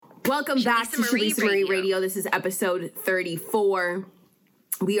Welcome back to Shalisa Marie Radio. This is episode 34.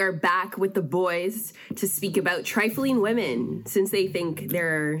 We are back with the boys to speak about trifling women, since they think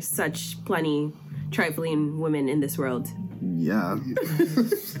there are such plenty trifling women in this world. Yeah.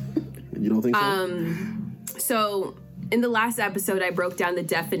 You don't think so? So, in the last episode, I broke down the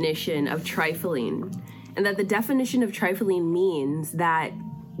definition of trifling, and that the definition of trifling means that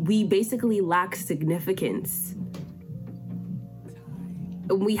we basically lack significance.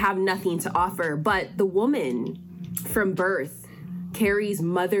 We have nothing to offer, but the woman from birth carries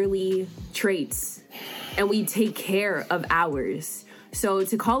motherly traits, and we take care of ours. So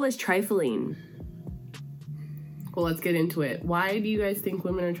to call us trifling... Well, let's get into it. Why do you guys think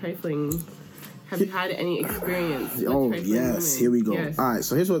women are trifling? Have you had any experience with trifling women? Here we go. Yes. All right,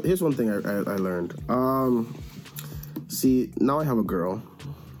 so here's one thing I learned. See, now I have a girl,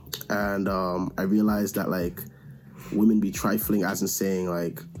 and I realized that, like, women be trifling, as in saying,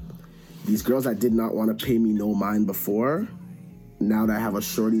 like, these girls that did not want to pay me no mind before, now that I have a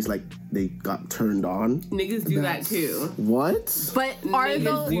shorty's, like, they got turned on. Niggas do that too. What? But are Niggas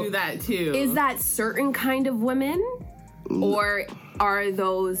those... do that too. Is that certain kind of women? Or are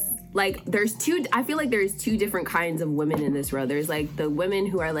those... Like, there's two... I feel like there's two different kinds of women in this world. There's, like, the women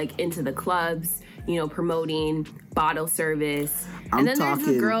who are, like, into the clubs, you know, promoting bottle service. And then there's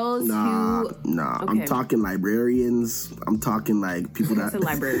the girls who... Okay. I'm talking librarians. I'm talking, like, people that... That's a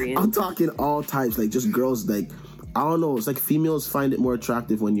librarian. I'm talking all types. Like, just girls, like... I don't know. It's like females find it more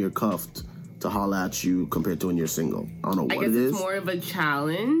attractive when you're cuffed to holla at you compared to when you're single. I don't know what it is. It's more of a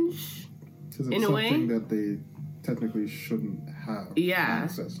challenge in a way. Something that they technically shouldn't have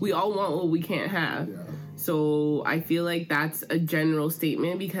access to. We all want what we can't have. Yeah. So I feel like that's a general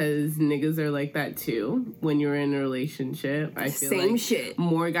statement because niggas are like that too. When you're in a relationship, I feel Same like shit.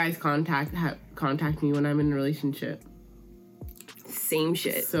 more guys contact me when I'm in a relationship. Same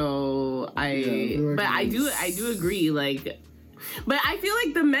shit. So I do agree. Like, but I feel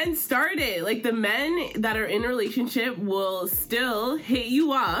like the men started. Like, the men that are in a relationship will still hit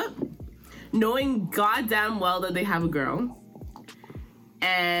you up, knowing goddamn well that they have a girl,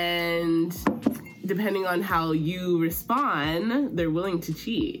 and depending on how you respond, they're willing to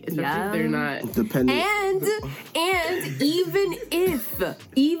cheat, especially if they're not. Depending. And even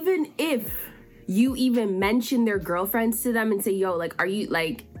if you even mention their girlfriends to them and say, yo, like, are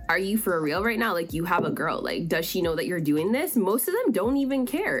you for real right now? Like, you have a girl. Like, does she know that you're doing this? Most of them don't even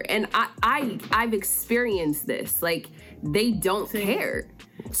care. And I've experienced this. Like, they don't care.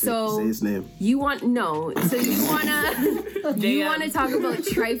 So say his name. So you wanna talk about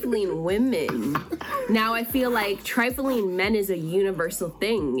trifling women. Now I feel like trifling men is a universal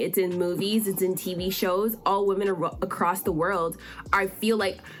thing. It's in movies, it's in TV shows. All women across the world. I feel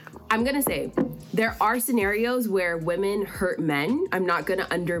like, I'm gonna say, there are scenarios where women hurt men. I'm not gonna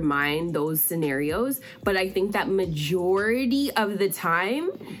undermine those scenarios, but I think that majority of the time,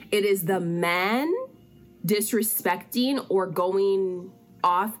 it is the man disrespecting or going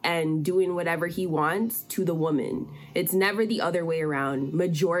off and doing whatever he wants to the woman. It's never the other way around.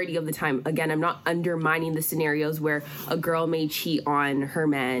 Majority of the time. Again, I'm not undermining the scenarios where a girl may cheat on her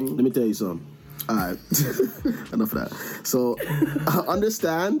man. Let me tell you something. Alright. Enough of that. So,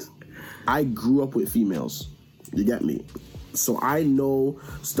 understand, I grew up with females. You get me? So I know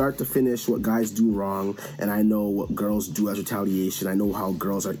start to finish what guys do wrong, and I know what girls do as retaliation. I know how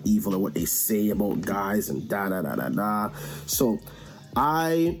girls are evil and what they say about guys and da-da-da-da-da. So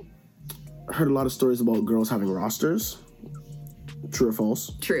I heard a lot of stories about girls having rosters. True or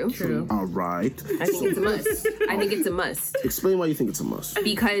false? True. All right. I think it's a must. Explain why you think it's a must.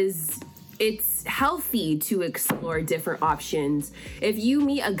 Because it's healthy to explore different options. If you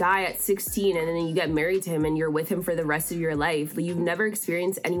meet a guy at 16 and then you get married to him and you're with him for the rest of your life, you've never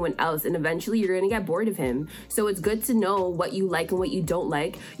experienced anyone else, and eventually you're going to get bored of him. So it's good to know what you like and what you don't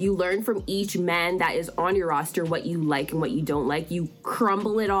like. You learn from each man that is on your roster what you like and what you don't like. You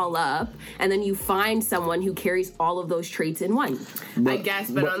crumble it all up, and then you find someone who carries all of those traits in one. I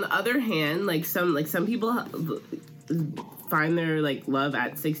guess, but on the other hand, some people find their like love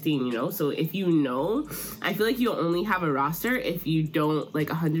at 16, you know? So if you know, I feel like you only have a roster if you don't like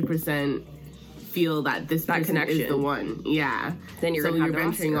 100% feel that this person connection is the one. Yeah. Then you're gonna have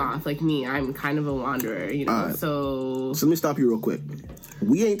venturing off. Like me, I'm kind of a wanderer, you know? So let me stop you real quick.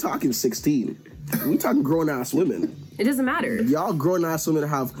 We ain't talking 16. We talking grown-ass women. It doesn't matter. Y'all grown-ass women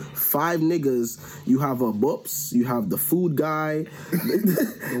have 5 niggas. You have a Boops. You have the food guy,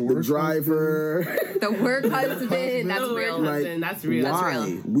 the driver. The work husband. That's real. Like, that's real. Why? That's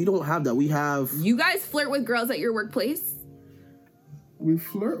real. We don't have that. We have... You guys flirt with girls at your workplace? We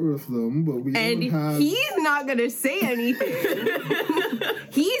flirt with them, but we and don't have... he's not gonna say anything.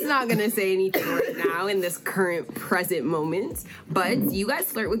 He's not gonna say anything right now in this current present moment. But you guys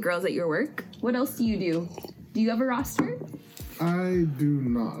flirt with girls at your work. What else do you do? Do you have a roster? I do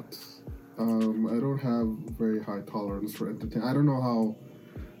not. I don't have very high tolerance for entertainment. I don't know how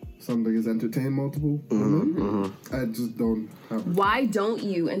some niggas entertain multiple women. I just don't have... Why don't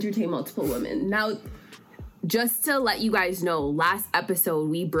you entertain multiple women? Now, just to let you guys know, last episode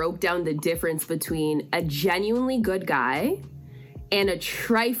we broke down the difference between a genuinely good guy and a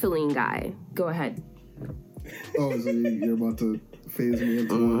trifling guy. Go ahead. Oh, so you're about to phase me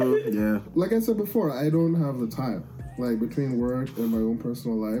into Yeah. Like I said before, I don't have the time. Like, between work and my own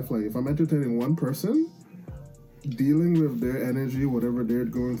personal life, like, if I'm entertaining one person, dealing with their energy, whatever they're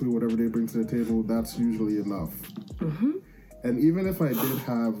going through, whatever they bring to the table, that's usually enough. And even if I did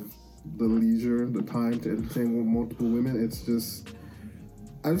have the leisure, the time to entertain multiple women, it's just...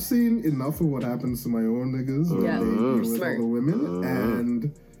 I've seen enough of what happens to my own niggas when they deal with other women,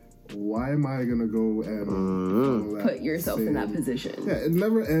 and why am I gonna go and Put yourself in that position. Yeah, it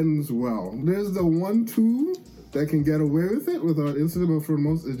never ends well. There's the 1-2 that can get away with it without incident, but for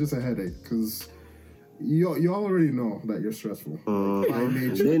most, it's just a headache, because you already know that you're stressful by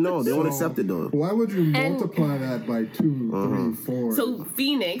nature. They know. They won't accept it, though. Why would you multiply that by 2, 3, 4? So,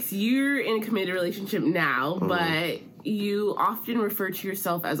 Phoenix, you're in a committed relationship now, but you often refer to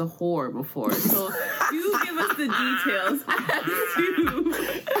yourself as a whore before. So, you give us the details as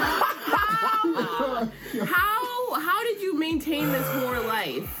to how did you maintain this whore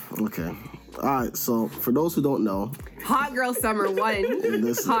life? Okay. All right, so for those who don't know, Hot Girl Summer won.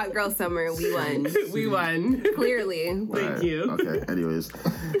 Hot Girl Summer, we won. We won. Clearly. Thank you. Okay, anyways.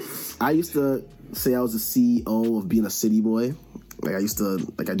 I used to say I was the CEO of being a city boy. Like,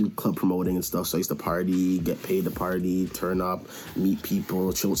 I do club promoting and stuff, so I used to party, get paid to party, turn up, meet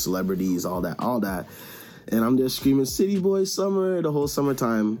people, chill with celebrities, all that. And I'm just screaming, City Boy Summer, the whole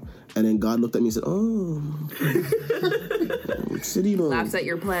summertime. And then God looked at me and said, oh, City Boy. Laughs at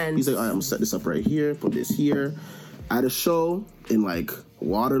your plans. He's like, all right, I'm going to set this up right here, put this here. I had a show in, like,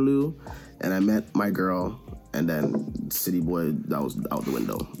 Waterloo, and I met my girl, and then City Boy, that was out the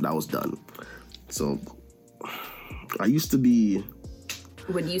window. That was done. So, I used to be...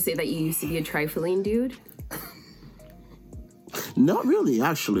 Would you say that you used to be a trifling dude? Not really,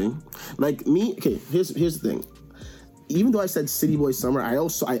 actually. Like, me... Okay, here's the thing. Even though I said City Boy Summer, I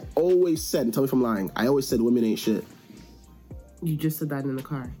always said, and tell me if I'm lying, I always said women ain't shit. You just said that in the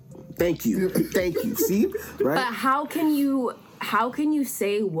car. Thank you. Thank you. See? Right? But how can you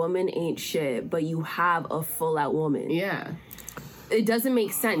say woman ain't shit, but you have a full-out woman? Yeah. It doesn't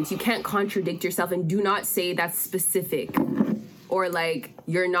make sense. You can't contradict yourself, and do not say that's specific. Or, like,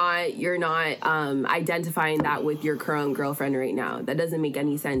 you're not identifying that with your current girlfriend right now. That doesn't make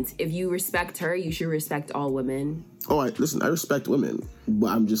any sense. If you respect her, you should respect all women. Listen, I respect women, but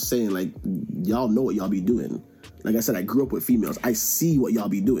I'm just saying, like, y'all know what y'all be doing. Like I said, I grew up with females. I see what y'all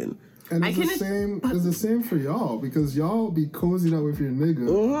be doing. And it's the same for y'all, because y'all be cozied up with your nigga.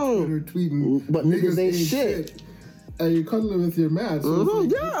 You're tweeting, but niggas ain't shit. And you're cuddling with your man. So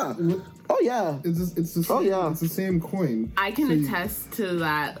yeah. It's the same coin. I can attest to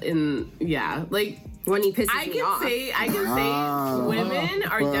that. Like, when he pisses me off. I can say women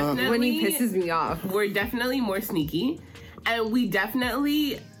are definitely... When he pisses me off. We're definitely more sneaky. And we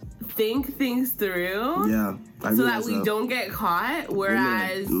definitely think things through. Yeah. So that we don't get caught.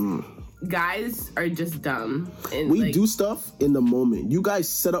 Whereas guys are just dumb. And we do stuff in the moment. You guys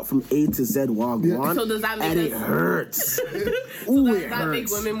set up from A to Z while gone. So does that make it hurts. Does that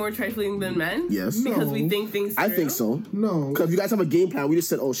make women more trifling than men? Yes. Because we think things through? I think so. No. Because if you guys have a game plan, we just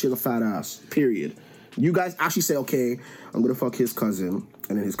said, oh, she has a fat ass. Period. You guys actually say, okay, I'm gonna fuck his cousin,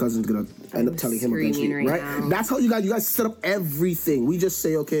 and then his cousin's gonna end up telling him eventually, right? That's how you guys set up everything. We just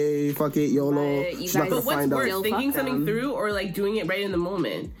say, okay, fuck it, YOLO. She's not gonna find out. But what's worse, thinking something through or like doing it right in the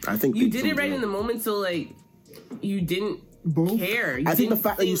moment? I think you did it right in the moment, so like you didn't care. I think the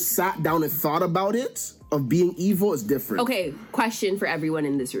fact that you sat down and thought about it of being evil is different. Okay, question for everyone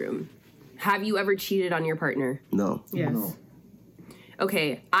in this room: have you ever cheated on your partner? No. Yes. No.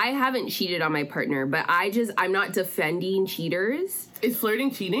 Okay, I haven't cheated on my partner, but I'm not defending cheaters. Is flirting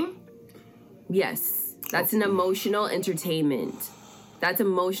cheating? Yes. That's an emotional entertainment. That's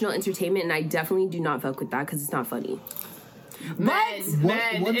emotional entertainment, and I definitely do not fuck with that because it's not funny.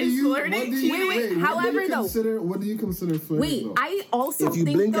 Men, What do is you? flirting What do you? cheating? Wait, What do you however, though- consider? What do you consider flirting? Wait, though? I also If you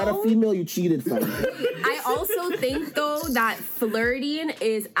think blink at a though, female, you cheated, fam. I also think though that flirting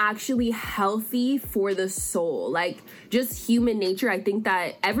is actually healthy for the soul. Like just human nature. I think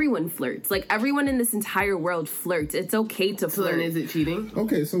that everyone flirts. Like everyone in this entire world flirts. It's okay to So then flirt. is it cheating?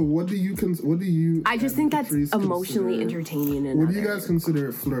 Okay, so what do you? What do you? I just and think that's Patrice emotionally consider- entertaining. And What do you guys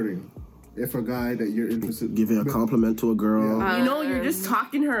consider flirting? If a guy that you're interested, Giving a compliment to a girl, Yeah. You know, you're just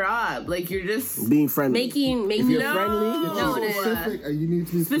talking her up. Like you're just being friendly. making If you're No. friendly, No, no, specific, you need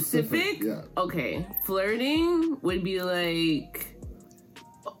to be specific. Yeah. Okay, flirting would be like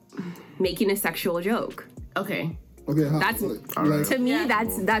making a sexual joke. okay. Okay. How, That's- like, To me, Yeah.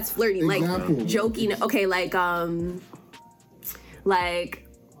 that's flirting. Example. Like joking. Okay, like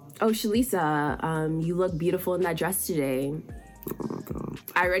oh Shalisa, you look beautiful in that dress today.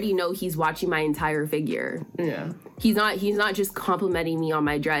 I already know he's watching my entire figure. Yeah. He's not just complimenting me on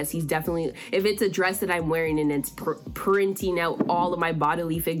my dress. He's definitely, if it's a dress that I'm wearing and it's printing out all of my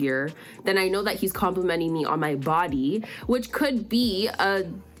bodily figure, then I know that he's complimenting me on my body, which could be a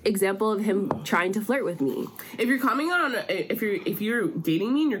example of him trying to flirt with me. If you're commenting on, if you're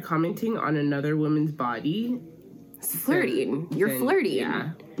dating me and you're commenting on another woman's body, It's flirting. You're then, flirting.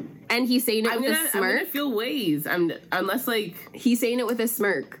 yeah. And he's saying it I'm with gonna a smirk. feel ways. Unless like He's saying it with a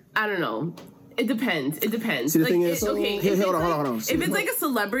smirk. I don't know. It depends. It depends. See, the like, thing is- okay. Hey, if hold it's on, like- hold on. If it's like a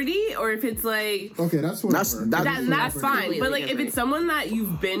celebrity, or if it's like Okay, that's what. That's- that's That's fine. completely But like, if different. it's someone that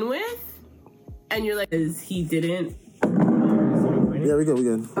you've been with, and you're like, is he didn't? Yeah, we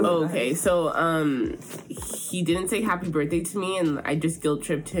good. Oh, okay, so he didn't say happy birthday to me, and I just guilt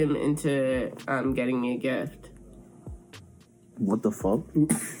tripped him into getting me a gift. What the fuck?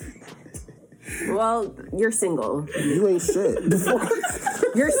 Well, you're single. You ain't shit.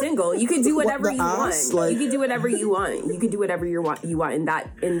 You're single. You can do whatever the you ass? want. Like- You can do whatever you want. You can do whatever you want in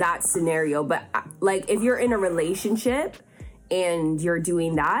that scenario. But like if you're in a relationship and you're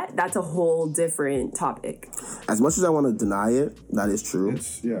doing that, that's a whole different topic. As much as I want to deny it, that is true.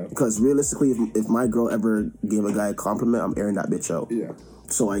 Yeah. Because realistically, if my girl ever gave a guy a compliment, I'm airing that bitch out. Yeah.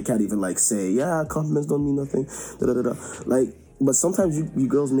 So I can't even like say, yeah, compliments don't mean nothing. Da, da, da, da. Like, but sometimes you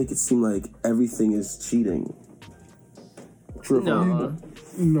girls make it seem like everything is cheating. True or false?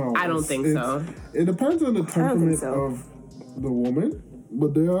 No, No, I don't think so. It depends on the temperament so. of the woman,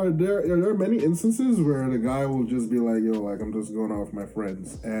 but there are many instances where the guy will just be like, "Yo, like I'm just going out with my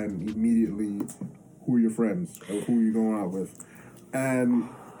friends," and immediately, who are your friends or who are you going out with? And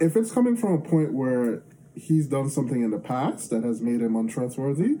if it's coming from a point where he's done something in the past that has made him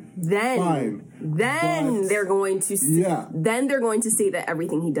untrustworthy, Then fine. But- they're going to Yeah. then they're going to say that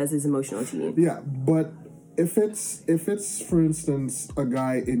everything he does is emotional cheating. Yeah, but if it's for instance a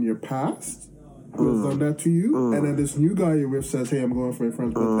guy in your past who has done that to you, and then this new guy you're with says, "Hey, I'm going for your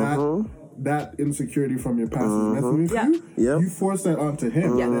friends," but that insecurity from your past is messing with Yeah. you. Yeah. You force that onto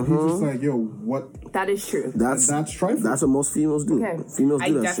him, Yeah. and then he's just like, "Yo, what?" That is true. That's trifling. That's what most females do. Okay. Females I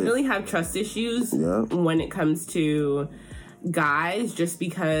do that definitely shit. have trust issues Yeah. when it comes to guys, just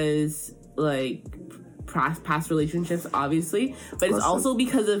because like past relationships, obviously, but it's Listen. also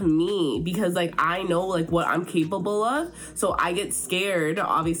because of me, because like I know like what I'm capable of, so I get scared,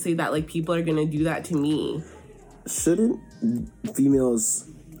 obviously, that like people are gonna do that to me. Shouldn't females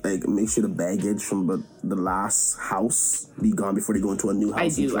like make sure the baggage from the last house be gone before they go into a new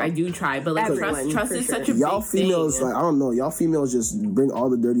house? I do try, but like Everyone, trust for is sure. such a Y'all big females, thing. like I don't know. Y'all females just bring all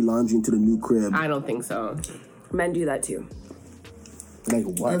the dirty laundry into the new crib. I don't think so. Men do that too. Like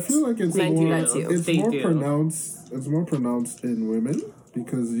what? I feel like it's They do more, that too. it's They more do. pronounced. It's more pronounced in women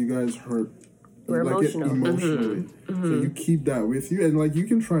because you guys hurt. We're like it emotional. emotionally. So you keep that with you, and like you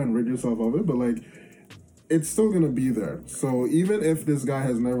can try and rid yourself of it, but like it's still gonna be there. So even if this guy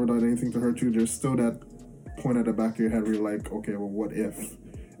has never done anything to hurt you, there's still that point at the back of your head where you're like, okay, well, what if?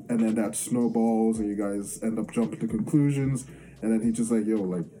 And then that snowballs, and you guys end up jumping to conclusions, and then he's just like, yo,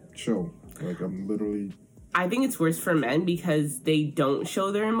 like, chill. Like, I'm literally. I think it's worse for men because they don't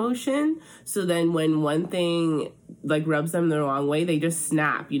show their emotion. So then when one thing like rubs them the wrong way, they just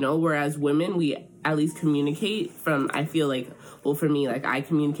snap, you know? Whereas women, we at least communicate from, I feel like, well, for me, like I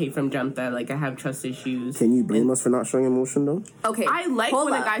communicate from jump that like I have trust issues. Can you blame us for not showing emotion though? Okay. I like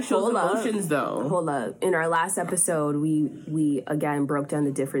hold when up, a guy shows hold up. emotions though. Hold up. In our last episode, we again broke down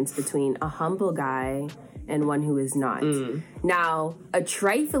the difference between a humble guy and one who is not. Now, a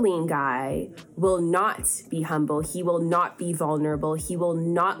trifling guy will not be humble. He will not be vulnerable. He will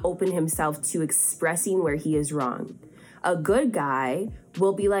not open himself to expressing where he is wrong. A good guy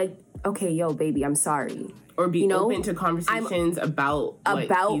will be like, okay, yo, baby, I'm sorry. Or be You know, open to conversations about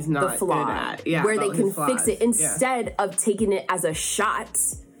what he's the not flaw, good at. Yeah, where they about can his fix flaws. it instead of taking it as a shot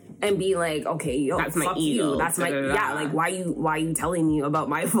and be like, okay, yo, That's my fuck ego. you. That's my Da-da-da. yeah. Like, why you telling me about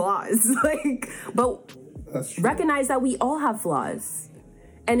my flaws? Like, but That's true. recognize that we all have flaws.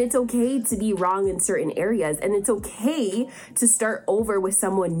 And it's okay to be wrong in certain areas. And it's okay to start over with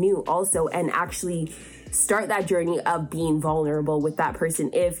someone new also and actually start that journey of being vulnerable with that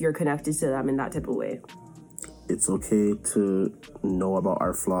person if you're connected to them in that type of way. It's okay to know about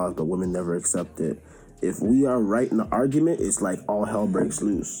our flaws, but women never accept it. If we are right in the argument, it's like all hell breaks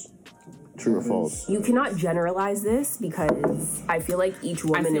loose. True or false? You cannot generalize this because I feel like each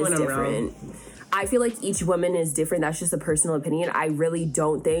woman see is when I'm different. I feel like each woman is different. That's just a personal opinion. I really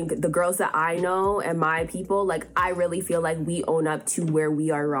don't think the girls that I know and my people, like, I really feel like we own up to where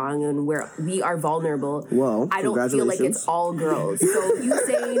we are wrong and where we are vulnerable. Well, I don't feel like it's all girls. So you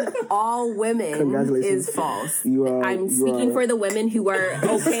saying all women Congratulations. is false. You I'm speaking are- for the women who are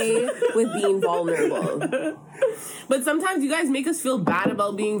okay with being vulnerable. But sometimes you guys make us feel bad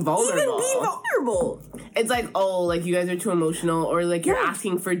about being vulnerable. Even being vulnerable. It's like, oh, like you guys are too emotional, or like you're Yeah.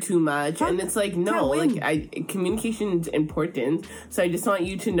 asking for too much, and it's like, no, Can't win. like communication's important. So I just want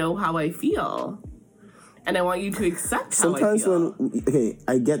you to know how I feel, and I want you to accept how Sometimes I feel. when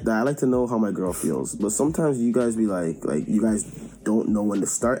I get that, I like to know how my girl feels. But sometimes you guys be like you guys don't know when to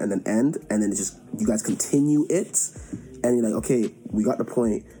start and then end, and then it's just you guys continue it, and you're like, okay, we got the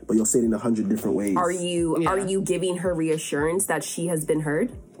point, but you'll say it in 100 different ways. Are you giving her reassurance that she has been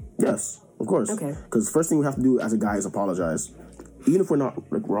heard? Yes, of course. Okay. Because the first thing we have to do as a guy is apologize. Even if we're not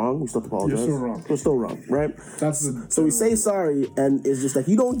like wrong, we still have to apologize. You're still wrong. We're still wrong, right? That's the, So we say sorry, and it's just like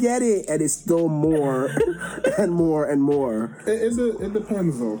you don't get it, and it's still more and more and more. it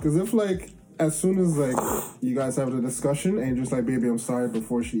depends though, because if like as soon as like you guys have the discussion and you're just like, baby, I'm sorry,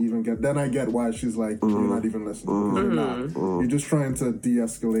 before she even then I get why she's like, you're not even listening. Because you're not. You're just trying to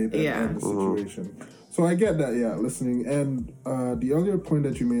de-escalate and end the situation. So I get that, yeah, listening. And the earlier point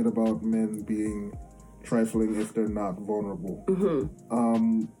that you made about men being trifling if they're not vulnerable.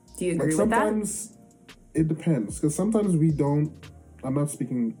 Do you agree with that? Sometimes it depends, because sometimes we don't. I'm not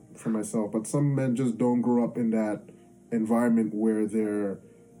speaking for myself, but some men just don't grow up in that environment where they're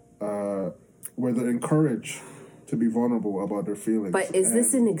encouraged to be vulnerable about their feelings. But is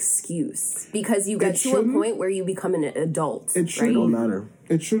this an excuse? Because you get It to a shouldn't- point where you become an adult, It right? shouldn't Don't be. matter.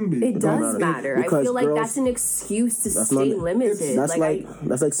 It shouldn't be. It does matter. I Because feel like girls- that's an excuse to That's stay not- limited. That's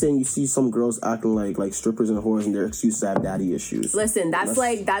that's like saying you see some girls acting like strippers and whores, and their excuse to have daddy issues. Listen, that's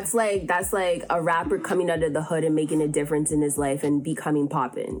like a rapper coming out of the hood and making a difference in his life and becoming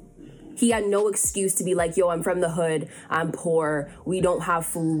poppin'. He had no excuse to be like, yo, I'm from the hood, I'm poor, we don't have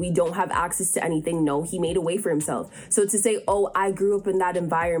food, we don't have access to anything. No, he made a way for himself. So to say, oh, I grew up in that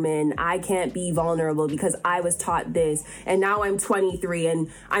environment, I can't be vulnerable because I was taught this, and now I'm 23 and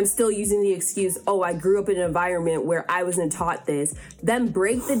I'm still using the excuse, oh, I grew up in an environment where I wasn't taught this, then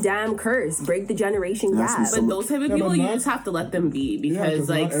break the damn curse, break the generation Has to be gap. some- But those type of Yeah, people, but you not- just have to let them be, because 'cause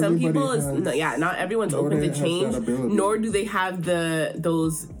like not some people everybody has- not everyone's open nobody to has that change, ability. nor do they have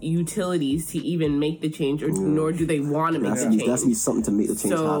those utilities to even make the change, or nor do they want to make That's the be change. something to make the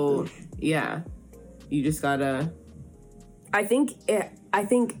change So happen. yeah, you just gotta. I think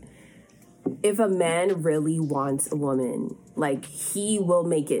if a man really wants a woman, like, he will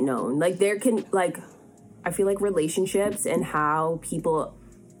make it known. Like, there can, like, I feel like relationships and how people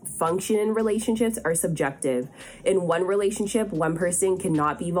function in relationships are subjective. In one relationship, one person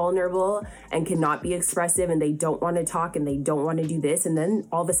cannot be vulnerable and cannot be expressive, and they don't want to talk and they don't want to do this, and then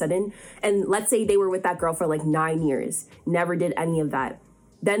all of a sudden, and let's say they were with that girl for like 9 years, never did any of that.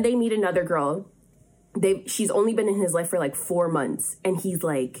 Then they meet another girl. She's only been in his life for like 4 months, and he's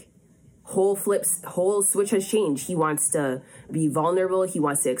like, whole switch has changed. He wants to be vulnerable. He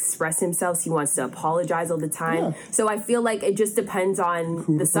wants to express himself. He wants to apologize all the time. Yeah. So I feel like it just depends on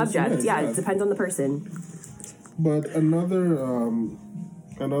Who the the person subject. is, Yeah, yeah. it depends on the person. But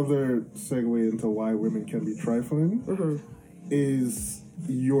another segue into why women can be trifling is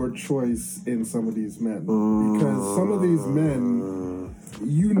your choice in some of these men. Because some of these men,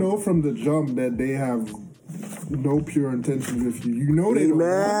 you know from the jump that they have no pure intention with you. You know they don't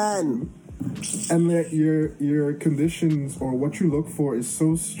want Amen. to. And that your conditions or what you look for is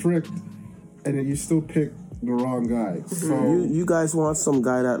so strict, and then you still pick the wrong guy. So You guys want some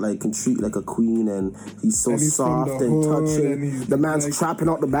guy that like can treat like a queen, and he's so And he's from soft the and hood, touching. and he's The man's like- trapping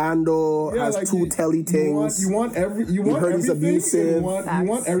out the bando, has like, two telly things. You want heard he's everything abusive. in one. You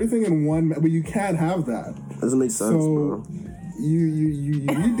want everything in one, but you can't have that. Doesn't make sense, bro. So you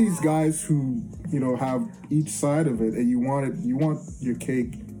need these guys who have each side of it, and you want your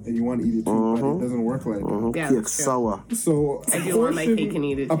cake and you want to eat it too, but it doesn't work like that. Yeah, Cake that's true. sour. So I do want my cake and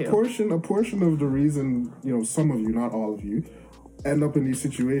eat it too. A portion of the reason, some of you, not all of you, end up in these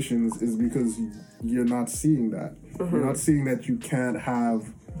situations is because you're not seeing that. You're not seeing that you can't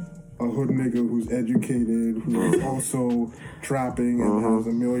have a hood nigga who's educated, who's also trapping and has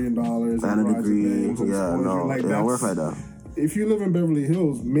 $1 million And a degree. Yeah, no. It don't work like that. If you live in Beverly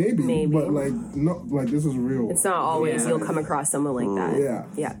Hills, maybe. But this is real. It's not always you'll come across someone like that.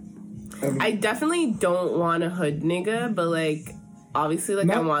 Yeah. I definitely don't want a hood nigga, but like obviously like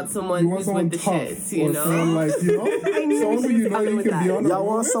I want someone who's with the tough, shits, you know? Someone like, someone who you can be on the Y'all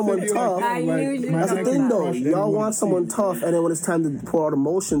want someone tough. I knew you That's the were thing, gonna though. Y'all want someone tough, and then when it's time to pour out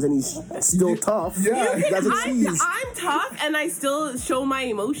emotions, and he's still tough. Yeah. That's a tease. I'm tough and I still show my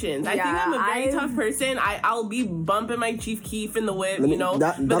emotions. I think I'm a very tough person. I'll be bumping my Chief Keef in the whip, you know.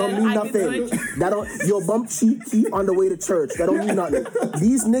 That but don't then mean I get nothing. to it. That don't. You'll bump Chief Keef on the way to church. That don't mean nothing.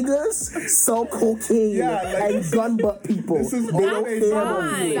 These niggas sell cocaine and gun butt people. This is They all don't they care know.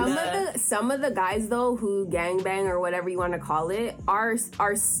 about you. Some of the guys though who gangbang or whatever you want to call it are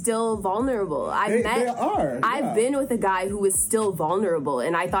still vulnerable. They are. I've been with a guy who was still vulnerable,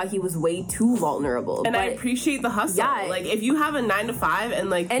 and I thought he was way too vulnerable. And but I appreciate the hustle. Yeah. Like if you have a 9 to 5 and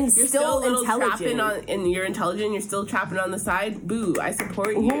like And you're still still a little intelligent. trapping on, and you're intelligent, you're still trapping on the side. Boo! I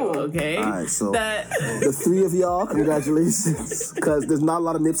support you. Okay. All right, so That the three of y'all, congratulations, because there's not a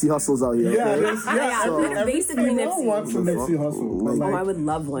lot of Nipsey hustles out here. Yeah, okay? there's, every basically female Nipsey. wants a Nipsey hustle. But I would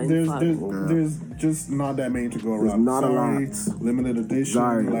love one. There's just not that many to go around. There's not a Sorry, lot. limited edition.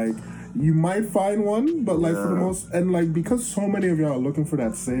 Sorry. Like you might find one, but like for the most, and like because so many of y'all are looking for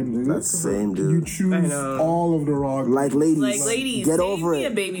that same dude, That same you dude. choose all of the wrong. Like ladies, save get over me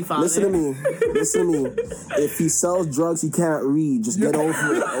it. a baby father. Listen to me. Listen to me. If he sells drugs, he can't read. Just get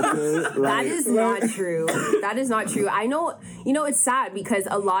over it, okay? That is not true. That is not true. I know, it's sad because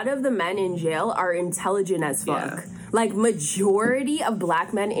a lot of the men in jail are intelligent as fuck. Yeah. Like, majority of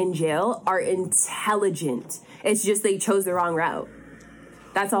black men in jail are intelligent. It's just they chose the wrong route.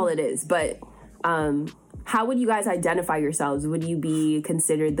 That's all it is. But how would you guys identify yourselves? Would you be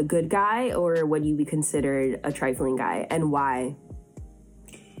considered the good guy, or would you be considered a trifling guy, and why?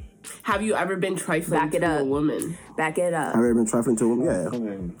 Have you ever been trifling Back it to a up. woman? Back it up. I've ever been trifling to him? Yeah.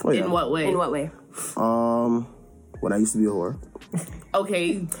 Oh, yeah. In what way? In what way? When I used to be a whore.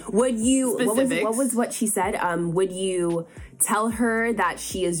 Okay. Would you? Specifics. What was what she said? Would you tell her that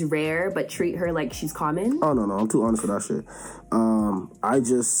she is rare but treat her like she's common? Oh, no, I'm too honest with that shit.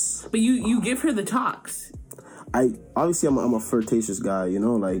 But you give her the talks. Obviously I'm a flirtatious guy,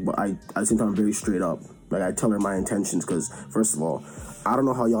 but I at the same time I'm very straight up. Like I tell her my intentions because first of all, I don't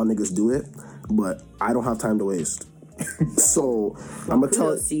know how y'all niggas do it, but I don't have time to waste. So I'm gonna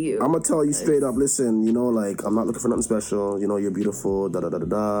tell you straight up. Listen, I'm not looking for nothing special. You're beautiful, da da da da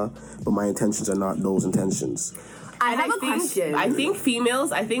da. But my intentions are not those intentions. I have a question. I think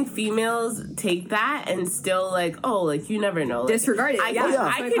females take that and still you never know. Disregard it. I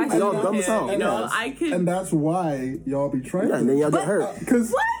Yeah. can Y'all do dumb as hell. it, Yes. I could. And that's why y'all be trying. Yeah, and then y'all get hurt.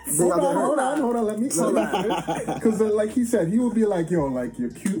 Because hold on, let me say that. Because like he said, he would be like, yo, like you're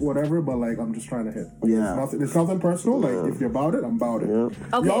cute, whatever, but like I'm just trying to hit. Like, Yeah. it's nothing personal. Like if you're about it, I'm about it. Yeah.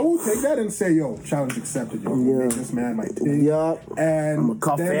 Okay. Y'all will take that and say, yo, challenge accepted. Yo, make this man my thing. Yup. And I'ma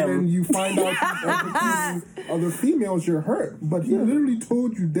cuff then him. you find out that other females you're hurt, but he literally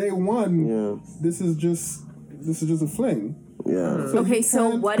told you day one, this is just a fling. Yeah. Okay,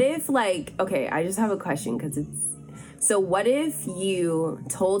 so what if I just have a question because so what if you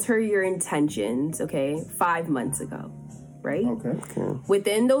told her your intentions, 5 months ago, right? Okay.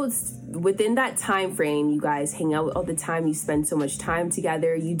 Within that time frame, you guys hang out all the time, you spend so much time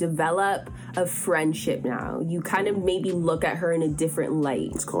together, you develop a friendship now. You kind of maybe look at her in a different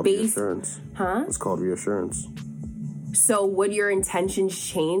light. It's called reassurance. Huh? It's called reassurance. So would your intentions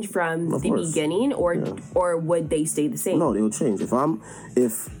change from Of the course. beginning or would they stay the same? No, they will change. If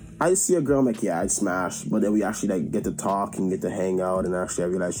I see a girl, I'm like, yeah, I'd smash, but then we actually get to talk and get to hang out, and actually I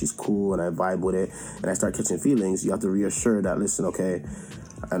realize she's cool and I vibe with it, and I start catching feelings. You have to reassure that, listen, okay,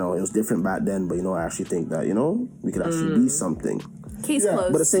 I know it was different back then, but I actually think that we could actually be something. Case closed.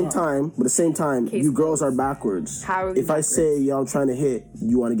 But at the same time, you girls are backwards. How are we if I say, yo, I'm trying to hit,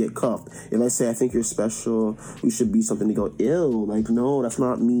 you want to get cuffed. If I say, I think you're special, we should be something, to go, ew, no, that's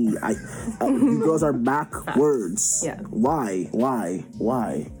not me. You girls are backwards. Yeah. Why?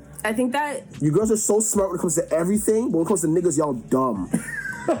 I think that You girls are so smart when it comes to everything, but when it comes to niggas, y'all dumb.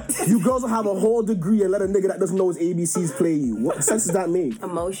 You girls will have a whole degree and let a nigga that doesn't know his ABCs play you. What sense does that make?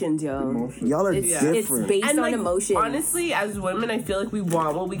 Emotions, yo. Y'all are It's different. based And on like, emotions. honestly, as women, I feel like we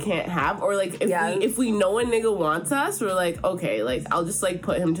want what we can't have, or like Yeah. if we know a nigga wants us, we're like, okay, like I'll just like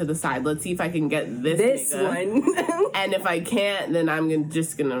put him to the side. Let's see if I can get this nigga. one. And if I can't, then I'm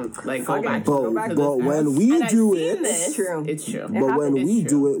just gonna like go back. But when we And I've do seen it, this. It's true. It's true. but when It's we true.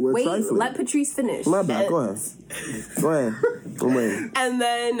 do it, we're Wait, trifling. let Patrice finish. My bad. Go ahead. Go ahead. I'm waiting. And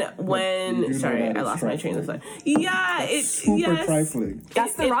then when know sorry, that I is lost my train of thought. Yeah, it's Super yes. trifling.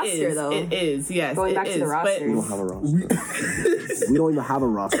 That's the It roster, is. though. It is, yes. Going it back to the is, roster. We don't have a roster. We don't even have a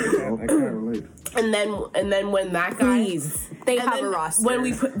roster, bro. I can't relate. and then when that guy Please. They and have a then roster. when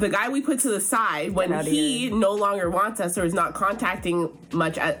we put the guy we put to the side, when outta he here. no longer wants us or is not contacting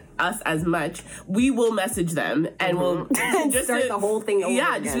us as much, we will message them and we'll And just start the whole thing over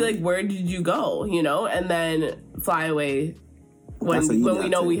Yeah, just be again. like, where did you go? You know, and then fly away. When That's how you we got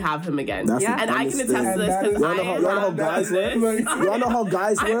know to. we have him again. That's Yeah. And I can attest to And this that because is- I You wanna know how have guys done work? this. You wanna know how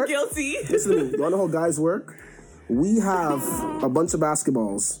guys I'm work? guilty. Listen to me. You wanna know how guys work? We have a bunch of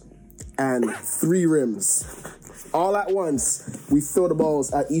basketballs and 3 rims. All at once, we throw the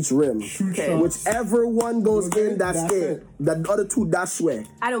balls at each rim. Okay. Whichever one goes in, that's it. The other 2 dash way.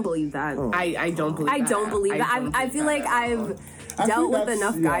 I don't believe that. I don't believe I that. don't believe that. don't I think feel that like at all. I've I dealt think with that's-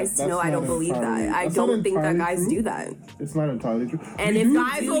 enough yeah, guys to that's know I not don't believe entirely- that. I that's not don't think that entirely guys true. do that. It's not entirely true. And We if do-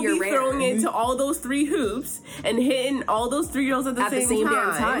 Guys will you're be rare. throwing into all those 3 hoops and hitting all those 3 girls at the same damn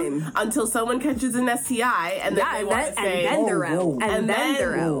time time. until someone catches an STI and then Yeah, they and want then, to say, and then they're whoa, out. whoa. And And then then-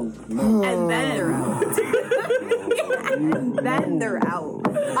 they're out. and then Then they're out.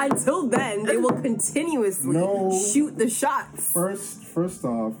 Until then, they will continuously No. shoot the shots First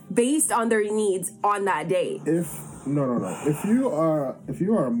off, based on their needs on that day. if if you are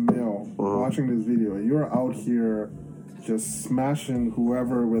a male watching this video and you're out here just smashing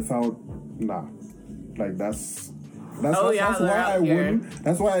whoever without like that's Oh, yeah, that's they're why out I here. wouldn't.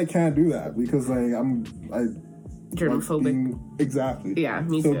 That's why I can't do that because like I germophobic. Exactly. Yeah,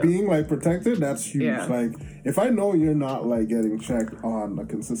 me so too. being like protected, that's huge. Yeah. Like if I know you're not like getting checked on a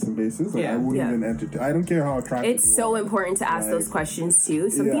consistent basis, like, Yeah. I wouldn't Yeah. even entertain. I don't care how attractive. It's you so are. important to ask those Like, questions too.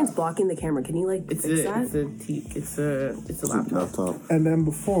 Something's yeah. blocking the camera. Can you like It's fix a, that? it's a laptop. Laptop. And then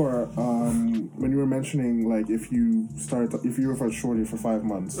before, when you were mentioning like if you were for a shorty for 5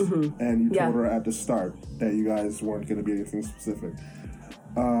 months and you Yeah. told her at the start that you guys weren't going to be anything specific,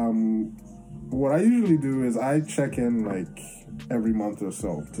 what I usually do is I check in like every month or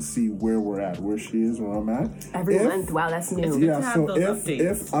so to see where we're at, where she is, where I'm at. Every If- month. Wow, that's new. to Yeah, have so those updates.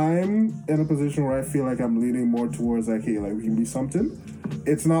 if I'm in a position where I feel like I'm leaning more towards like, hey, like we can be something,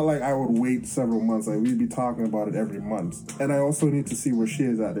 it's not like I would wait several months. Like we'd be talking about it every month. And I also need to see where she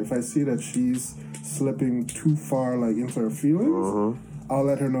is at. If I see that she's slipping too far like into her feelings, I'll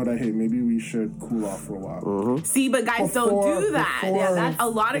let her know that hey, maybe we should cool off for a while. See, but guys don't do that. before- That's a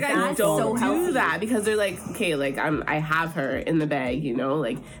lot of guys That's don't so do healthy. that because they're like, okay, like I have her in the bag, you know,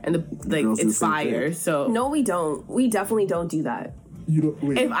 like, and the like Girls do it's the same fire. thing. So No, we don't. We definitely don't do that. You don't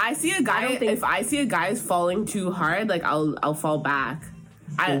wait. if I see a guy, don't think- if I see a guy's falling too hard, like I'll fall back.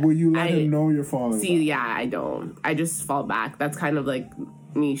 will you let him know you're falling? See, back? yeah, I don't. I just fall back. That's kind of like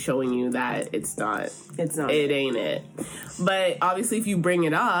me showing you that it's not. It's not. It ain't it. But obviously, if you bring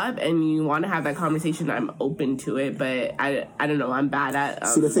it up and you want to have that conversation, I'm open to it. But I don't know. I'm bad at.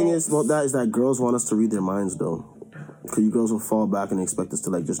 See, the thing is about that is that girls want us to read their minds, though. Because you girls will fall back and expect us to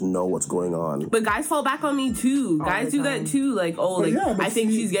like just know what's going on. But guys fall back on me too. Guys the do time. that too. Like, oh, like yeah, but I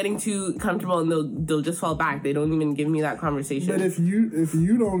think see- she's getting too comfortable, and they'll just fall back. They don't even give me that conversation. But if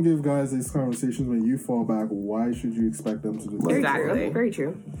you don't give guys these conversations when you fall back, why should you expect them to do that? Exactly. Very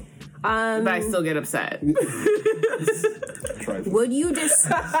true. but I still get upset. Trifling. Would you just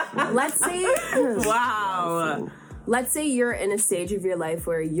let's say Wow. let's say you're in a stage of your life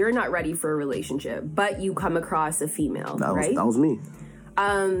where you're not ready for a relationship, but you come across a female, right? That was me.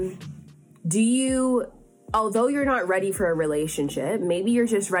 Do you, although you're not ready for a relationship, maybe you're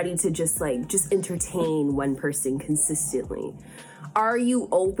just ready to just entertain one person consistently. Are you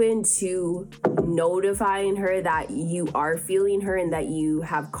open to notifying her that you are feeling her and that you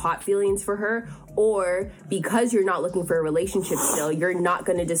have caught feelings for her? Or because you're not looking for a relationship still, you're not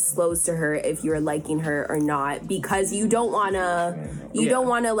going to disclose to her if you're liking her or not because you don't want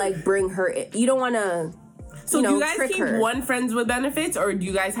to, like bring her, you don't want to, So you know, do you guys trick keep her. one friends with benefits, or do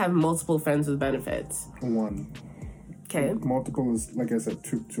you guys have multiple friends with benefits? One. Okay. Multiple is, like I said,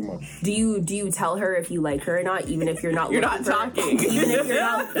 too much. Do you tell her if you like her or not, even if you're not You're looking not talking.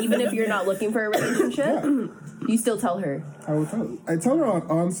 even if you're not looking for a relationship? You still tell her. I tell her on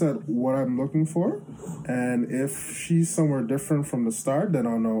onset what I'm looking for, and if she's somewhere different from the start, then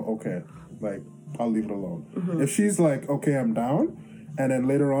I'll know, okay, like, I'll leave it alone. If she's like, okay, I'm down, and then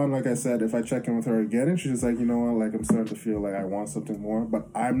later on, like I said, if I check in with her again and she's like, you know what, like, I'm starting to feel like I want something more, but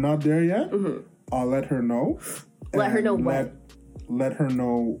I'm not there yet, I'll let her know. Let her know what? Let her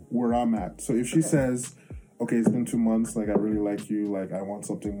know where I'm at. So if she says, okay, it's been 2 months, like, I really like you, like, I want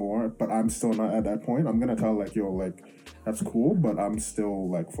something more, but I'm still not at that point, I'm gonna tell, like, yo, like, that's cool, but I'm still,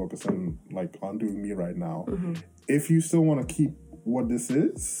 like, focusing, like, on doing me right now. If you still want to keep what this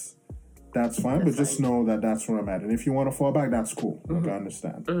is, that's fine, but just know that that's where I'm at. And if you want to fall back, that's cool. Like, I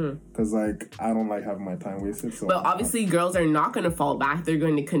understand. Because, like, I don't like having my time wasted. So But obviously, girls are not going to fall back. They're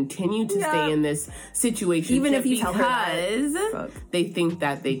going to continue to stay in this situation. Even if you tell her because they think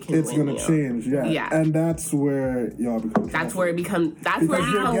that they can it's win going to you. change, yeah. And that's where y'all become That's where it becomes... That's where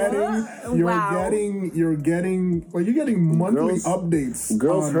because it becomes... you're getting monthly updates.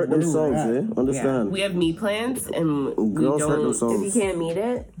 Girls hurt themselves, Understand? We have me plans, and Girls we hurt don't... themselves. If you can't meet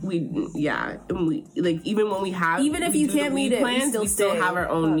it, and we like even when we have even if you can't meet it, plans, we still have our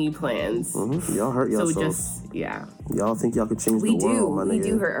own me plans. Y'all hurt yourselves. So just y'all think y'all could change the world, my nigga. we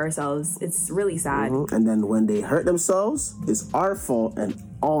do hurt ourselves. It's really sad. And then when they hurt themselves, it's our fault, and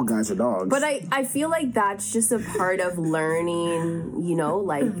all guys are dogs. But I feel like that's just a part of learning,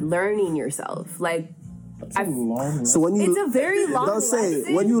 like learning yourself. Like, so when you, it's a very long don't say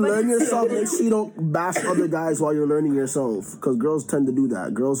lesson, when you but learn yourself, make sure you don't bash other guys while you're learning yourself, because girls tend to do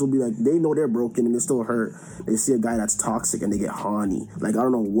that. Girls will be like, they know they're broken and they still hurt. They see a guy that's toxic and they get horny. Like, I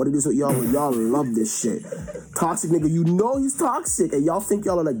don't know what it is with y'all, but y'all love this shit. Toxic nigga, you know he's toxic, and y'all think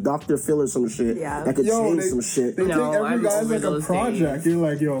y'all are like Dr. Phil or some shit that could change some shit. They think every guy's like a project. You're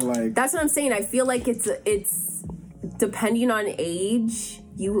like, yo, like, that's what I'm saying. I feel like it's depending on age.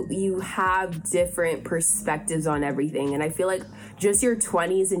 You have different perspectives on everything, and I feel like just your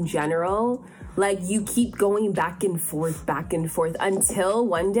 20s in general, like, you keep going back and forth until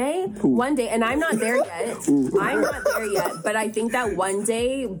one day, and I'm not there yet, but I think that one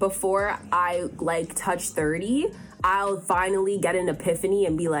day before I like touch 30, I'll finally get an epiphany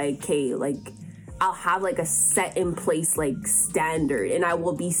and be like, okay, like, I'll have like a set in place like standard, and I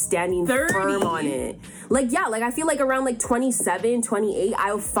will be standing 30. firm on it. Like, yeah, like I feel like around like 27, 28,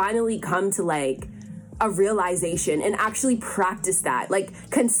 I'll finally come to like a realization and actually practice that like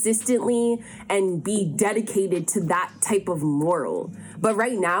consistently and be dedicated to that type of moral. But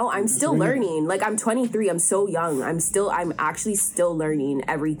right now I'm still learning. Like, I'm 23, I'm so young. I'm actually still learning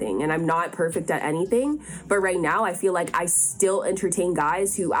everything, and I'm not perfect at anything. But right now I feel like I still entertain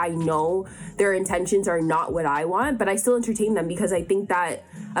guys who I know their intentions are not what I want, but I still entertain them because I think that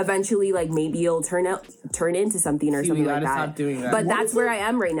eventually, like, maybe it'll turn into something or something like that. Stop doing that. But that's where I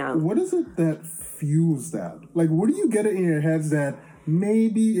am right now. what is it that fuels that? Like, what do you get it in your heads that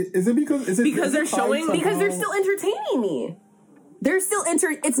maybe is it because they're showing because they're still entertaining me. They're still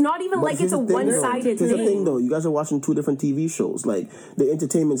it's not even like it's a one-sided Here's the thing, thing. though. You guys are watching two different TV shows. Like, the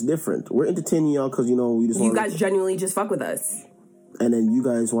entertainment's different. We're entertaining y'all because, we just want... You guys genuinely just fuck with us. And then you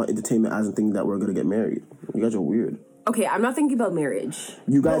guys want entertainment as in thinking that we're going to get married. You guys are weird. Okay, I'm not thinking about marriage.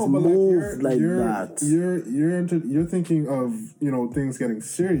 You guys move you're that. You're thinking of things getting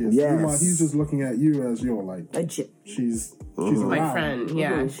serious. Yes. Meanwhile, he's just looking at you as like she's around. my friend.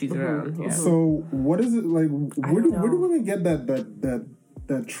 Yeah, she's around. Yeah. So what is it like? Where do women get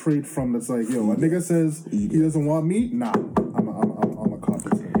that trait from? That's like, yo, a nigga says he doesn't want me. Nah, I'm a cop.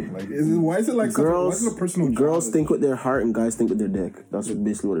 Like, why is it like girls? Why is it a personal? Girls think with their heart and guys think with their dick. That's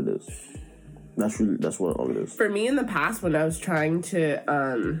basically what it is. That's what all it is. For me in the past, when I was trying to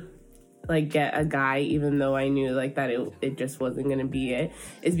like get a guy, even though I knew like that it just wasn't gonna be it,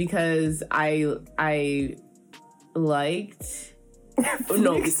 is because I liked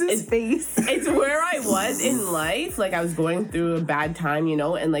his face. It's where I was in life. Like, I was going through a bad time,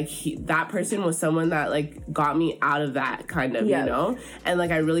 and like that person was someone that like got me out of that kind of, and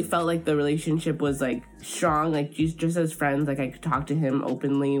like I really felt like the relationship was like strong, like just as friends. Like, I could talk to him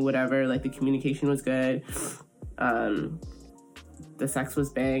openly, whatever. Like, the communication was good. The sex was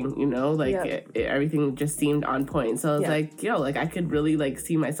bang, everything just seemed on point. So I was like, yo, like I could really like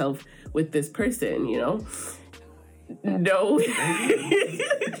see myself with this person, No.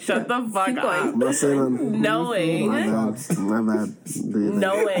 Shut the fuck up. Knowing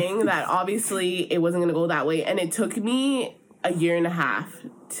that obviously it wasn't gonna go that way, and it took me a year and a half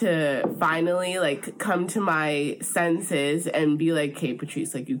to finally like come to my senses and be like, okay,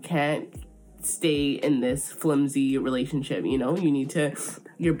 Patrice, like, you can't stay in this flimsy relationship, you know?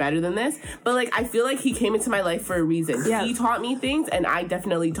 You're better than this. But, like, I feel like he came into my life for a reason. Yeah. He taught me things, and I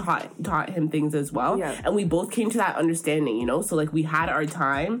definitely taught him things as well. Yeah. And we both came to that understanding, you know? So, like, we had our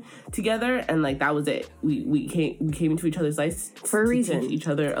time together, and, like, that was it. We came into each other's lives For a reason. teach each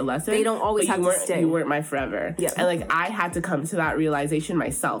other a lesson. They don't always but have to stay. You weren't my forever. Yeah. And, like, I had to come to that realization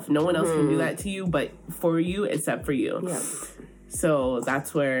myself. No one else can do that to you, but for you, except for you. Yeah. So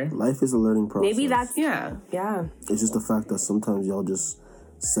that's where... Life is a learning process. Maybe that's Yeah. It's just the fact that sometimes y'all just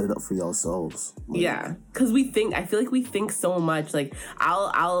set it up for yourselves. Like, Yeah, because I feel like we think so much. Like,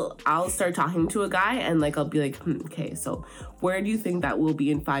 I'll start talking to a guy and, like, I'll be like, okay, so where do you think that we'll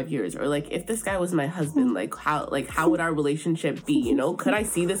be in 5 years? Or, like, if this guy was my husband, how would our relationship be? You know, could I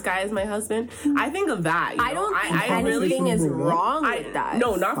see this guy as my husband? I think of that. I don't think anything is wrong with that.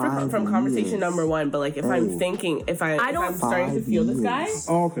 No, not from conversation number one, but, like, if I'm thinking, if I'm starting to feel this guy,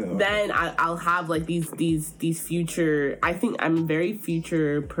 then I'll have, like, these future. I think I'm a very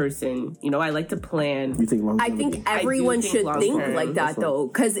future person. You know, I like to plan. You think I think everyone should think like that, though,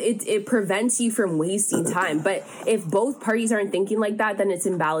 because it prevents you from wasting time. But if both parties aren't thinking like that, then it's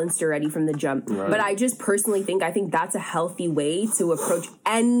imbalanced already from the jump. Right. But I just personally think that's a healthy way to approach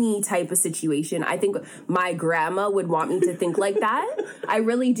any type of situation. I think my grandma would want me to think like that. I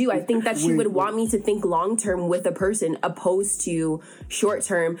really do. I think that she would want me to think long term with a person opposed to short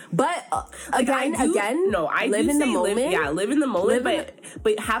term. But again, live in the moment. Live in the moment.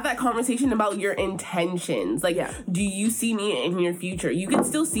 But have that conversation about your intentions. Like, do you see me in your future? You can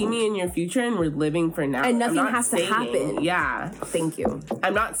still see me in your future, and we're living for now. And nothing has to happen. Yeah. Thank you.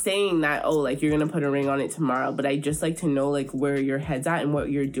 I'm not saying that, like, you're going to put a ring on it tomorrow, but I just like to know, like, where your head's at and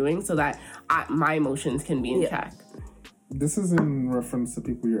what you're doing so that my emotions can be in check. This is in reference to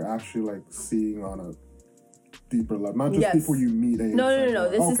people you're actually, like, seeing on a deeper level, not just people you meet. No.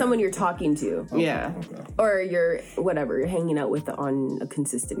 This is someone you're talking to. Yeah. Okay. Or you're hanging out with on a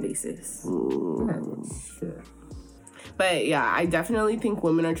consistent basis. Sure. But yeah, I definitely think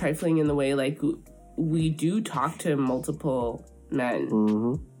women are trifling in the way, like, we do talk to multiple men.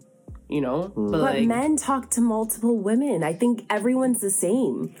 You know? But like, men talk to multiple women. I think everyone's the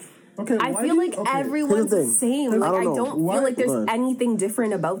same. Okay, I feel like everyone's the same. Like, I don't feel like there's anything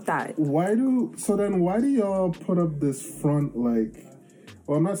different about that. Why do y'all put up this front, like,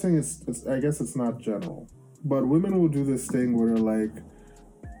 well, I'm not saying it's I guess it's not general, but women will do this thing where they're like,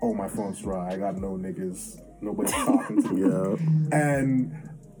 oh, my phone's dry, I got no niggas, nobody's talking to me. And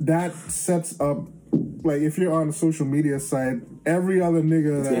that sets up, like, if you're on a social media site, every other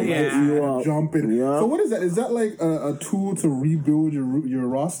nigga that you are jumping. So what is that? Is that like a tool to rebuild your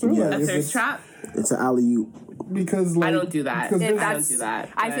roster? Yeah. A thirst trap? It's an alley-oop. Because, like, I don't do that. I don't do that.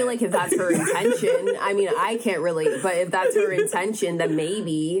 I feel like if that's her intention, I mean, I can't relate, but if that's her intention, then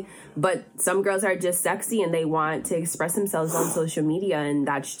maybe. But some girls are just sexy and they want to express themselves on social media, and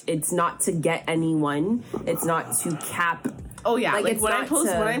it's not to get anyone. It's not to cap. Oh yeah, like when I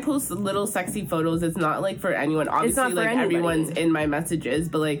post little sexy photos, it's not like for anyone. Obviously, like everyone's in my messages,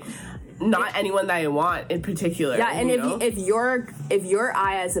 but like not anyone that I want in particular. Yeah, and if your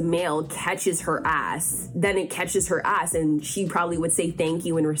eye as a male catches her ass, then it catches her ass, and she probably would say thank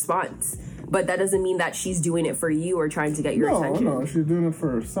you in response. But that doesn't mean that she's doing it for you or trying to get your attention. No, she's doing it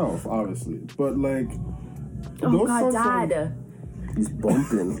for herself, obviously. But like, oh God, Dad. He's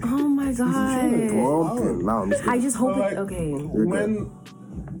bumping. Oh my God. He's bumping. No, I'm just I just hope like, okay. When,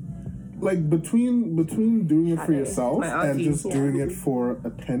 like, between doing it for yourself and just doing it for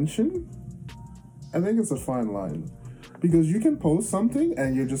attention, I think it's a fine line. Because you can post something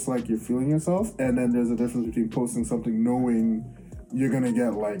and you're just like, you're feeling yourself, and then there's a difference between posting something knowing you're gonna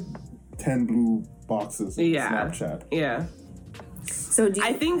get like 10 blue boxes in Snapchat. Yeah. So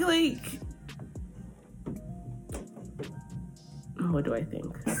I think, like, what do I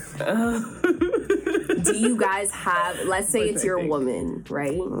think? Do you guys have, let's say it's your woman,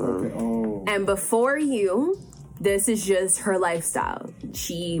 right? Okay. Oh. And before you, this is just her lifestyle.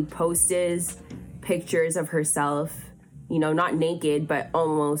 She posts pictures of herself, you know, not naked, but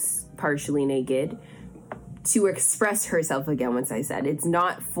almost partially naked, to express herself. Again, once I said, it's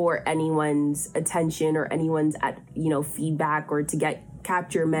not for anyone's attention or anyone's, feedback or to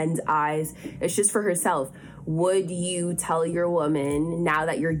capture men's eyes. It's just for herself. Would you tell your woman, now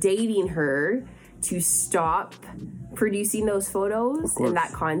that you're dating her, to stop producing those photos and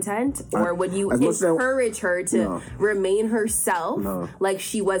that content? Or would you encourage her to remain herself like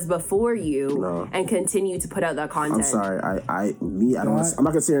she was before you and continue to put out that content? I'm sorry. I'm not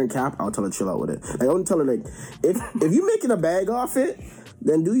gonna sit here and cap. I'll tell her chill out with it. Like, I don't tell her, like, if you making a bag off it,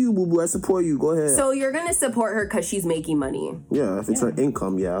 then do you, boo boo. I support you. Go ahead. So you're gonna support her because she's making money. Yeah, if it's her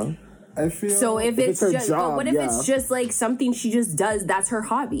income, yeah. I feel So if it's her just, job, but what if yeah. it's just like something she just does? That's her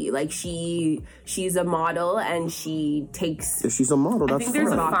hobby. Like she's a model and she takes. If she's a model, I that's think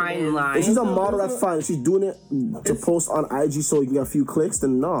there's a fine. fine line. If she's a model, that's fine. If she's doing it to post on IG so you can get a few clicks,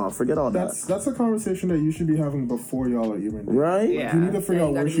 then no, forget all that. that's a conversation that you should be having before y'all are even dating. Right? Yeah. You need to figure Yeah, out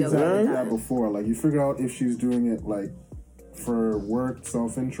you where gotta she's be at aware with of that before. Like you figure out if she's doing it like for work,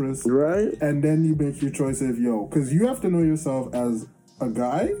 self-interest, Right? and then you make your choice of because you have to know yourself as a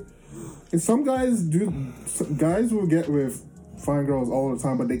guy. And some guys will get with fine girls all the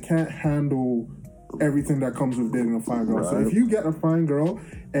time, but they can't handle everything that comes with dating a fine girl. So Right. if you get a fine girl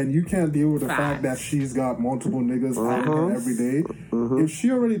and you can't deal with the fact Facts. that she's got multiple niggas after her every day, if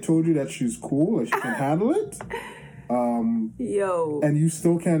she already told you that she's cool and she can handle it, Yo, and you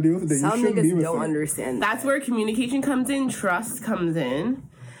still can't deal with it, then you some shouldn't be niggas with don't her. understand. That's where communication comes in, trust comes in,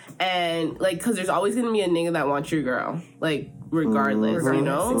 and like, because there's always gonna be a nigga that wants your girl, like regardless, you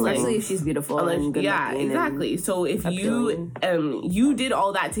know, Especially like, if she's beautiful and good yeah, looking and exactly. So if you appealing. you did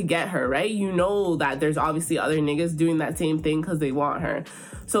all that to get her, right? You know that there's obviously other niggas doing that same thing because they want her.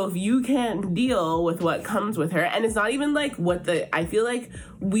 So if you can't deal with what comes with her, and it's not even like I feel like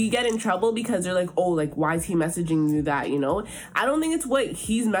we get in trouble because they're like, oh, like why is he messaging you that? You know, I don't think it's what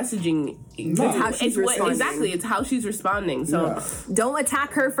he's messaging. It's how she's responding. Exactly, it's how she's responding. So Don't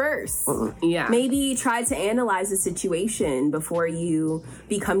attack her first. yeah, Maybe try to analyze the situation before you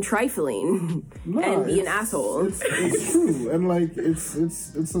become trifling and be an asshole. It's true, and like it's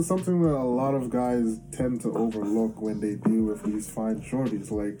something that a lot of guys tend to overlook when they deal with these fine shorties.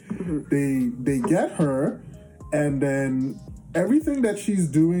 Like they get her, and then everything that she's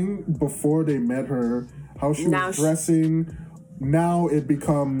doing before they met her, how she Now was she- dressing. Now it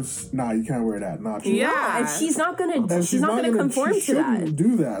becomes you can't wear that. Yeah. And she's not gonna. And She's not gonna conform she to that. shouldn't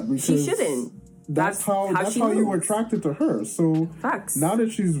do that because She shouldn't. That's how she you were moves. attracted to her. So Facts. now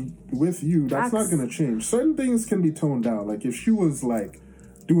that she's with you, that's Facts. not going to change. Certain things can be toned down. Like if she was like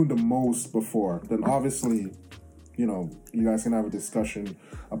doing the most before, then obviously, you guys can have a discussion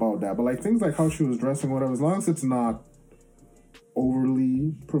about that. But like things like how she was dressing, whatever, as long as it's not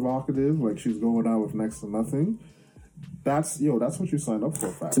overly provocative, like she's going out with next to nothing, that's what you signed up for.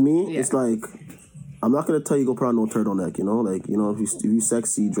 Fact. To me, it's like, I'm not gonna tell you go put on no turtleneck, if you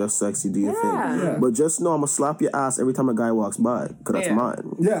sexy, dress sexy, do your thing. But just know I'm gonna slap your ass every time a guy walks by, cause that's Yeah.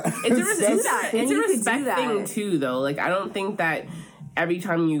 mine. Yeah, it's that. a And you could do respect that. thing too, though. Like I don't think that every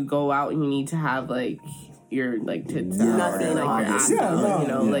time you go out you need to have like your like tits out Nothing or, like your ass obvious.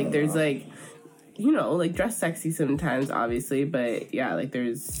 out. Like there's like like dress sexy sometimes, obviously, but yeah, like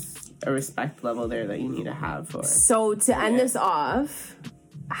there's a respect level there that you need to have for. So to end this off,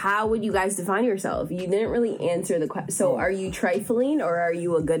 how would you guys define yourself? You didn't really answer the question. So are you trifling or are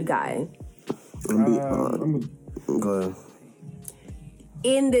you a good guy? Go ahead.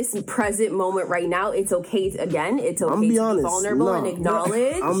 In this present moment right now, it's okay to I'm be be honest. vulnerable and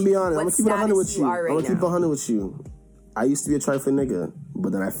acknowledge. I'm be honest. I'm gonna keep it 100 with you. Are I'm right gonna keep it now. 100 with you. I used to be a trifling nigga,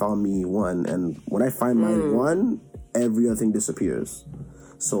 but then I found me one, and when I find my one, every other thing disappears.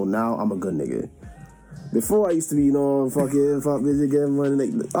 So now I'm a good nigga. Before I used to be, fuck busy getting money.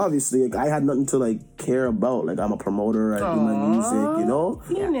 Like, obviously, like, I had nothing to like care about. Like I'm a promoter, I do my music,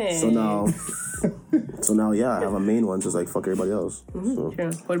 Phoenix. So now, yeah, I have a main one, just like fuck everybody else. So.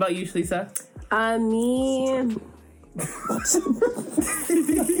 True. What about you, Lisa? Me.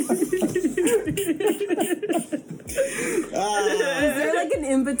 Is there like an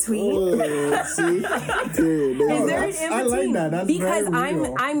in between? See? Dude, Is there an in between? I like that. That's because very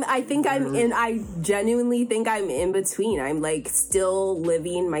real. I genuinely think I'm in between. I'm like still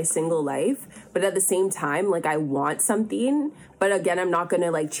living my single life, but at the same time, like I want something, but again, I'm not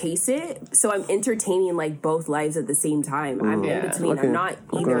gonna like chase it. So I'm entertaining like both lives at the same time. I'm in between. Okay. I'm not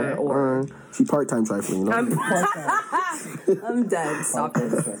either or. She part-time trifling, I'm dead. Stop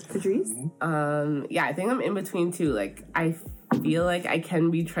it. Patrice? Yeah, I think I'm in between too. Like I feel like I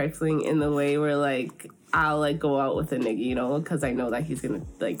can be trifling in the way where like I'll like go out with a nigga, because I know that he's gonna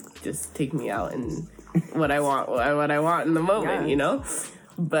like just take me out and what I want in the moment, Yeah.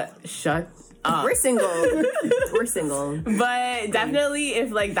 But shut up. We're single. We're single. But definitely if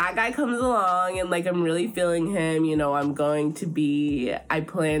like that guy comes along and like I'm really feeling him, I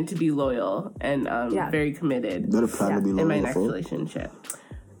plan to be loyal and very committed Better plan to be in my loyal, next fool. relationship.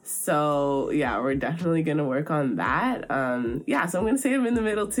 So yeah, we're definitely gonna work on that. So I'm gonna say I'm in the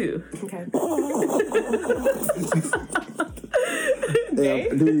middle too. Okay. Yeah,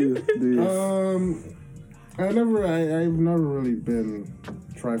 do you? I've never really been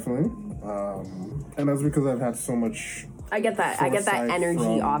trifling, and that's because I've had so much I get that. I get that foresight energy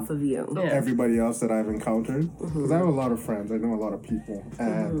from off of you. Yeah. everybody else that I've encountered. Because I have a lot of friends, I know a lot of people,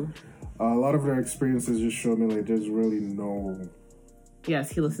 and a lot of their experiences just show me like there's really no.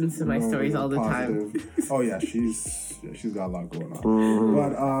 Yes, he listens to my stories all the time. Oh yeah, she's got a lot going on.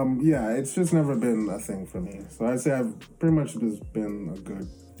 But yeah, it's just never been a thing for me. So I'd say I've pretty much just been a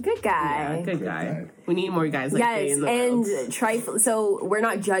good guy. Yeah, good guy. We need more guys like Faye in the world. So we're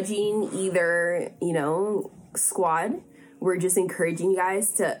not judging either, squad. We're just encouraging you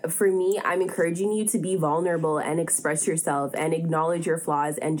guys to, for me, I'm encouraging you to be vulnerable and express yourself and acknowledge your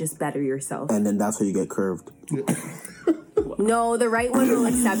flaws and just better yourself. And then that's how you get curved. No, the right one will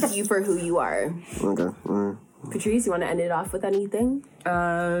accept you for who you are. Okay. All right. Patrice, you want to end it off with anything?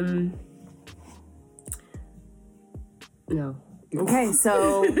 No. Okay,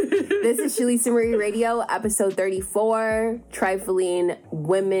 so this is Shalisa Marie Radio, episode 34, Trifling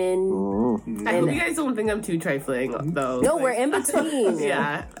Women. I hope you guys don't think I'm too trifling, though. No, we're in between.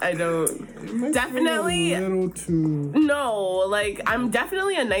 Yeah, I don't. Definitely. A little too. No, like, I'm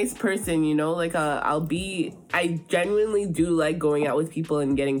definitely a nice person, Like, I genuinely do like going out with people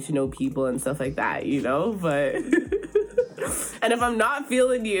and getting to know people and stuff like that, But. And if I'm not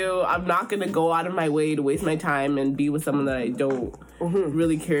feeling you, I'm not going to go out of my way to waste my time and be with someone that I don't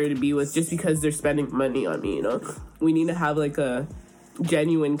really care to be with just because they're spending money on me, We need to have, like, a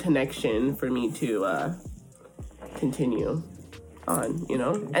genuine connection for me to continue on,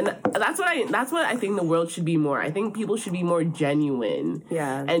 And that's what I think the world should be more. I think people should be more genuine.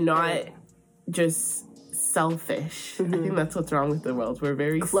 Yeah. And not just selfish. I think that's what's wrong with the world. We're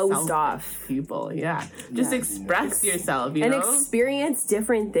very closed off people. Yeah. Just express yourself, and experience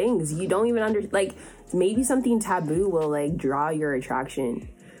different things. You don't even maybe something taboo will draw your attraction.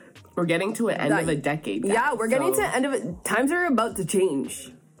 We're getting to an end of a decade. Yeah, we're getting to the end of it. Times are about to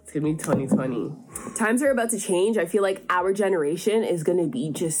change. It's gonna be 2020. Times are about to change. I feel like our generation is gonna be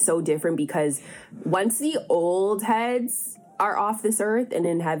just so different because once the old heads are off this earth and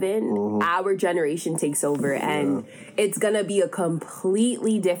in heaven, our generation takes over and it's gonna be a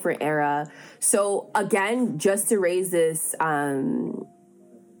completely different era. So again, just to raise this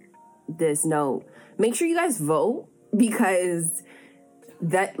this note, make sure you guys vote because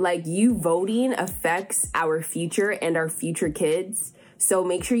that you voting affects our future and our future kids. So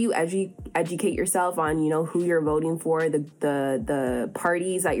make sure you educate yourself on, who you're voting for, the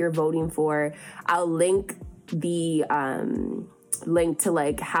parties that you're voting for. I'll link the link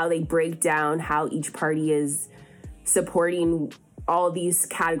to how they break down how each party is supporting all these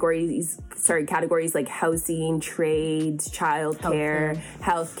categories like housing, trades, childcare,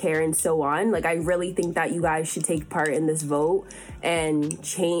 healthcare, and so on. I really think that you guys should take part in this vote and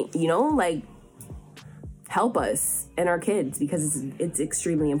change, help us and our kids because it's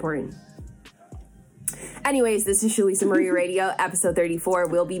extremely important. Anyways, this is Shalisa Marie Radio, episode 34.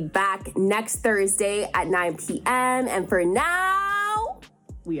 We'll be back next Thursday at 9 p.m. And for now,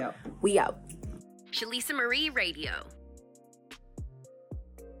 we out. We out. Shalisa Marie Radio.